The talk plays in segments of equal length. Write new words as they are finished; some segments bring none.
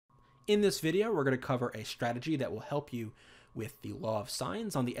In this video, we're going to cover a strategy that will help you with the law of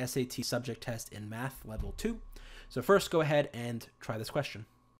sines on the SAT subject test in Math Level 2. So first, go ahead and try this question.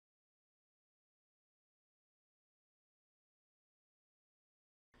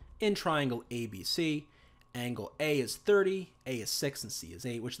 In triangle ABC, angle A is 30, A is 6, and C is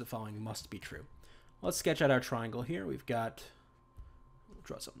 8. Which of the following must be true? Let's sketch out our triangle here. We'll draw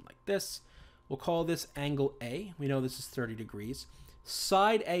something like this. We'll call this angle A. We know this is 30 degrees.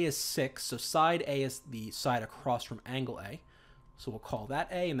 Side A is 6, so side A is the side across from angle A. So we'll call that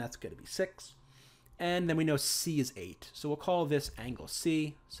A, and that's going to be 6. And then we know C is 8. So we'll call this angle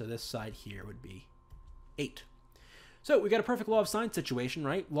C. So this side here would be 8. So we got a perfect law of sine situation,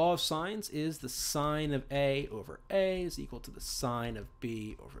 right? Law of sines is the sine of A over A is equal to the sine of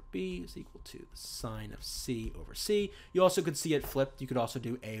B over B is equal to the sine of C over C. You also could see it flipped. You could also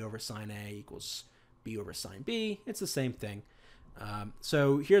do A over sine A equals B over sine B. It's the same thing.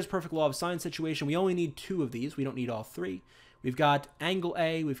 So here's a perfect law of sine situation. We only need 2 of these. We don't need all 3. We've got angle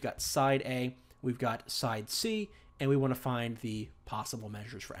A, we've got side A, we've got side C, and we want to find the possible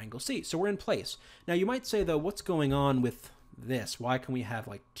measures for angle C. So we're in place. Now you might say though, what's going on with this? Why can we have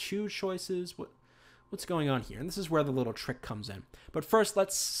like 2 choices? What's going on here? And this is where the little trick comes in. But first,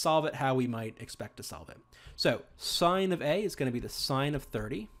 let's solve it how we might expect to solve it. So sine of A is going to be the sine of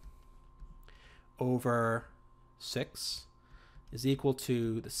 30 over 6 is equal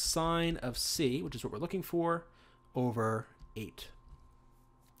to the sine of C, which is what we're looking for, over 8.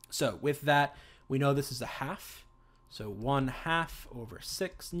 So with that, we know this is a half. So 1/2 over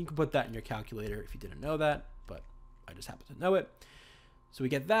 6. And you can put that in your calculator if you didn't know that, but I just happen to know it. So we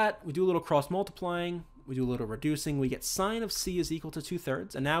get that. We do a little cross multiplying. We do a little reducing. We get sine of C is equal to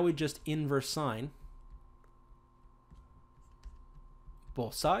 2/3. And now we just inverse sine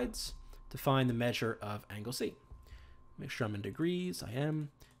both sides to find the measure of angle C. Make sure I'm in degrees. I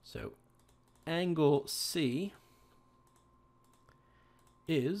am. So angle C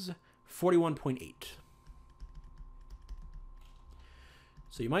is 41.8.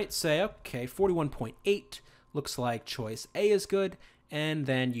 So you might say, okay, 41.8 looks like choice A is good, and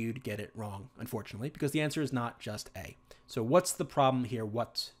then you'd get it wrong, unfortunately, because the answer is not just A. So what's the problem here?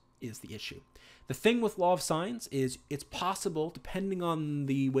 What is the issue? The thing with law of sines is it's possible, depending on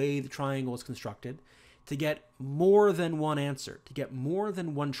the way the triangle is constructed, to get more than one answer, to get more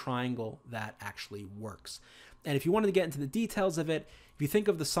than one triangle that actually works. And if you wanted to get into the details of it, if you think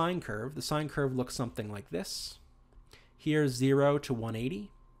of the sine curve looks something like this. Here's 0 to 180.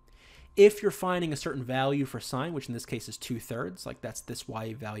 If you're finding a certain value for sine, which in this case is 2/3, like that's this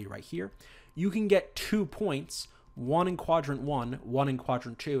y value right here, you can get 2 points, one in quadrant 1, one in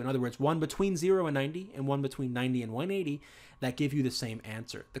quadrant 2. In other words, one between 0 and 90 and one between 90 and 180 that give you the same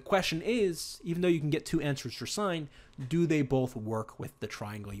answer. The question is, even though you can get 2 answers for sine, do they both work with the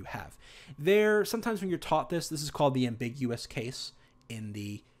triangle you have? Sometimes when you're taught this is called the ambiguous case in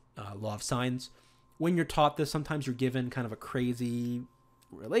the law of sines. When you're taught this, sometimes you're given kind of a crazy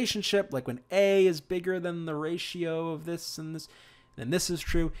relationship, like when A is bigger than the ratio of this and this, then this is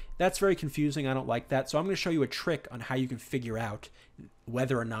true. That's very confusing. I don't like that. So I'm going to show you a trick on how you can figure out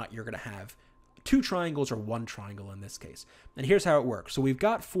whether or not you're going to have 2 triangles or 1 triangle in this case. And here's how it works. So we've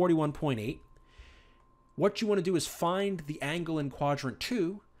got 41.8. What you want to do is find the angle in quadrant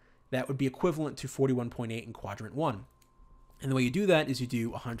 2 that would be equivalent to 41.8 in quadrant 1. And the way you do that is you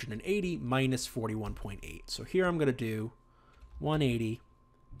do 180 minus 41.8. So here I'm going to do 180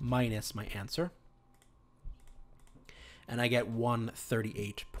 minus my answer. And I get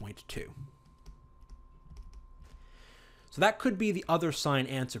 138.2. So that could be the other sine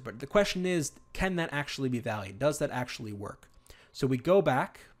answer, but the question is, can that actually be valid? Does that actually work? So we go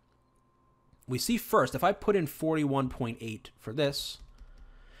back. We see first, if I put in 41.8 for this,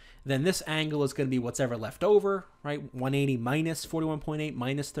 then this angle is going to be what's ever left over, right? 180 minus 41.8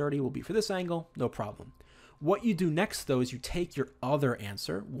 minus 30 will be for this angle, no problem. What you do next, though, is you take your other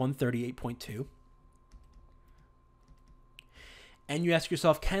answer, 138.2, and you ask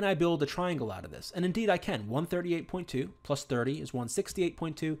yourself, can I build a triangle out of this? And indeed I can. 138.2 plus 30 is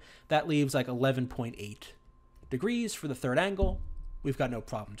 168.2. That leaves like 11.8 degrees for the third angle. We've got no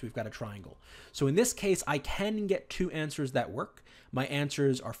problems. We've got a triangle. So in this case, I can get 2 answers that work. My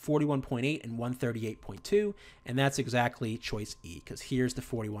answers are 41.8 and 138.2, and that's exactly choice E, because here's the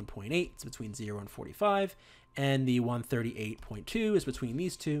 41.8. It's between 0 and 45, and the 138.2 is between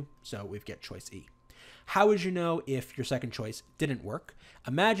these two, so we've got choice E. How would you know if your second choice didn't work?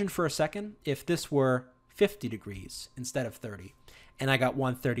 Imagine for a second if this were 50 degrees instead of 30, and I got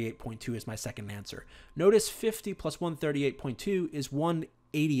 138.2 as my second answer. Notice 50 plus 138.2 is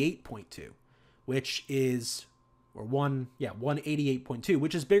 188.2, which is or 188.2,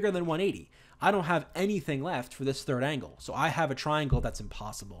 which is bigger than 180. I don't have anything left for this third angle. So I have a triangle that's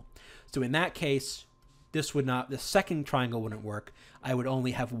impossible. So in that case, the second triangle wouldn't work. I would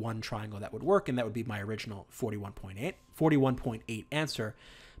only have one triangle that would work, and that would be my original 41.8 answer.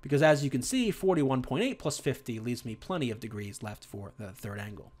 Because as you can see, 41.8 plus 50 leaves me plenty of degrees left for the third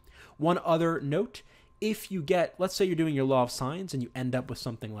angle. One other note, if you get, let's say you're doing your law of sines and you end up with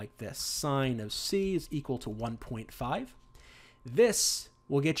something like this, sine of c is equal to 1.5. This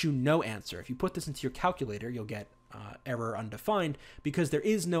will get you no answer. If you put this into your calculator, you'll get error undefined, because there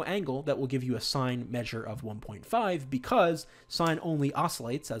is no angle that will give you a sine measure of 1.5, because sine only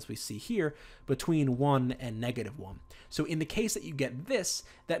oscillates, as we see here, between 1 and -1. So in the case that you get this,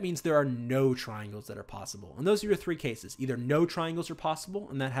 that means there are no triangles that are possible. And those are your three cases. Either no triangles are possible,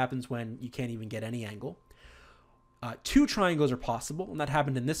 and that happens when you can't even get any angle. Two triangles are possible, and that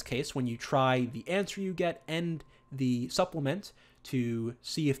happened in this case when you try the answer you get and the supplement to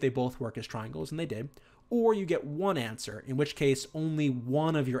see if they both work as triangles, and they did. Or you get one answer, in which case only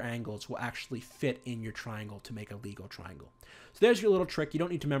one of your angles will actually fit in your triangle to make a legal triangle. So there's your little trick. You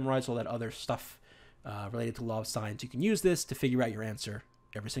don't need to memorize all that other stuff related to law of sines. You can use this to figure out your answer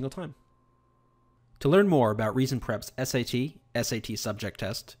every single time. To learn more about Reason Prep's SAT, SAT subject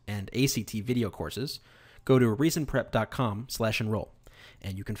test, and ACT video courses, go to reasonprep.com/enroll,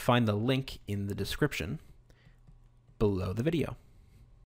 and you can find the link in the description below the video.